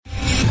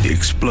The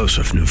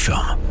explosive new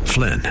film,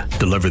 Flynn,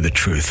 Deliver the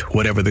Truth,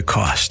 Whatever the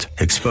Cost,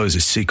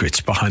 exposes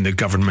secrets behind the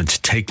government's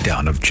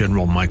takedown of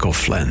General Michael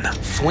Flynn.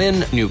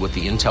 Flynn knew what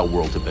the intel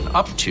world had been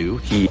up to.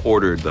 He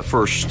ordered the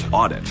first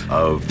audit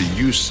of the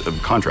use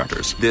of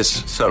contractors.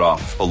 This set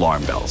off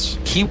alarm bells.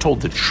 He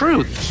told the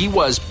truth. He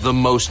was the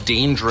most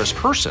dangerous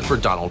person for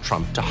Donald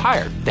Trump to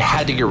hire. They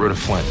had to get rid of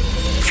Flynn.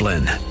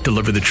 Flynn,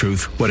 Deliver the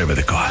Truth, Whatever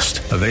the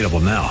Cost. Available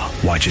now.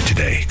 Watch it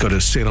today. Go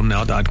to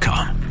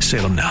salemnow.com.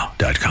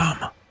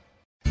 salemnow.com.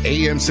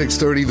 AM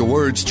 630, The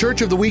Word's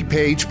Church of the Week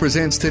page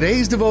presents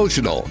today's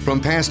devotional from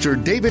Pastor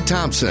David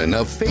Thompson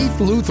of Faith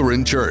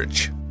Lutheran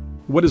Church.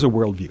 What is a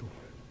worldview?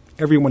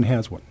 Everyone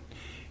has one,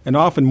 and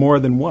often more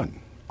than one,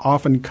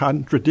 often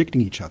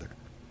contradicting each other.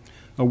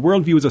 A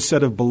worldview is a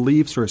set of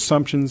beliefs or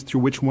assumptions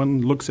through which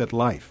one looks at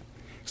life.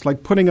 It's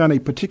like putting on a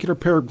particular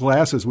pair of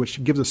glasses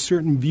which gives a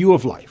certain view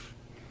of life.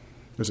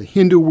 There's a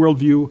Hindu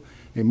worldview,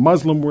 a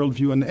Muslim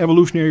worldview, an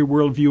evolutionary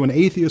worldview, an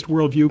atheist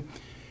worldview,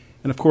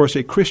 and of course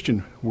a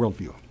Christian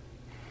worldview.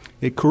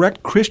 A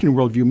correct Christian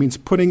worldview means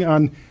putting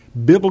on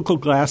biblical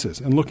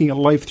glasses and looking at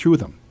life through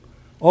them.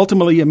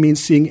 Ultimately, it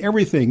means seeing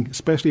everything,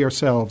 especially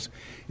ourselves,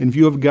 in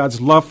view of God's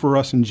love for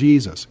us in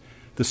Jesus,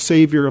 the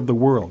Savior of the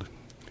world,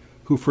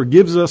 who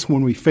forgives us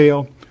when we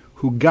fail,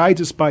 who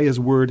guides us by His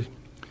Word,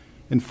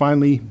 and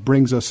finally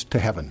brings us to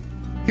heaven.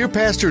 Hear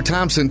Pastor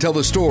Thompson tell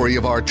the story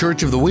of our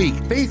Church of the Week,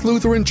 Faith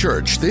Lutheran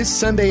Church, this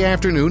Sunday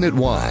afternoon at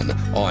 1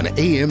 on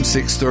AM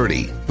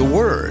 630, The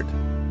Word.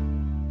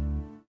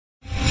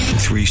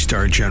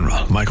 Three-star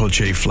General Michael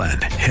J.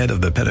 Flynn, head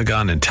of the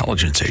Pentagon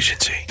Intelligence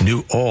Agency,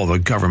 knew all the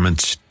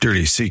government's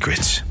dirty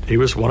secrets. He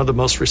was one of the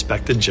most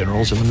respected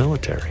generals in the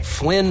military.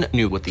 Flynn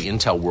knew what the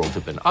intel world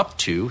had been up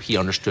to. He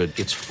understood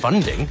its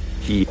funding.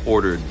 He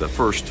ordered the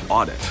first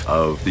audit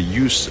of the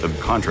use of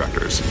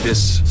contractors.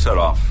 This set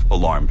off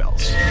alarm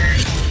bells.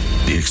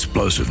 The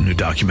explosive new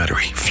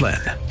documentary, Flynn,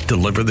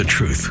 Deliver the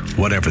Truth,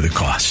 Whatever the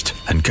Cost,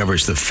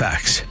 uncovers the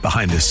facts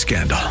behind this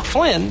scandal.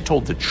 Flynn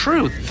told the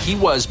truth. He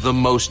was the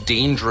most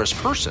dangerous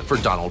person for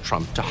Donald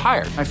Trump to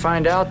hire. I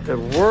find out the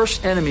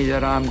worst enemy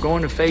that I'm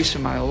going to face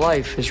in my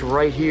life is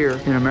right here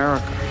in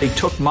America. They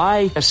took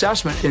my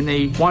assessment and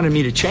they wanted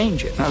me to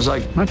change it. And I was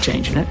like, I'm not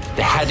changing it.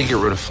 They had to get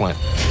rid of Flynn.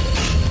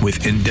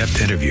 With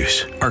in-depth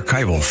interviews,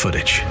 archival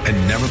footage, and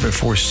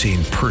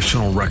never-before-seen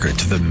personal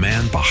records of the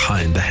man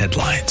behind the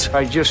headlines.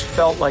 I just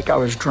felt like I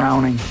was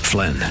drowning.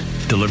 Flynn,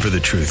 Deliver the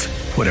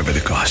Truth, Whatever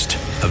the Cost.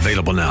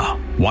 Available now.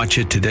 Watch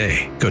it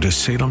today. Go to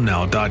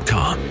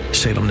salemnow.com.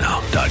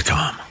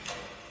 salemnow.com.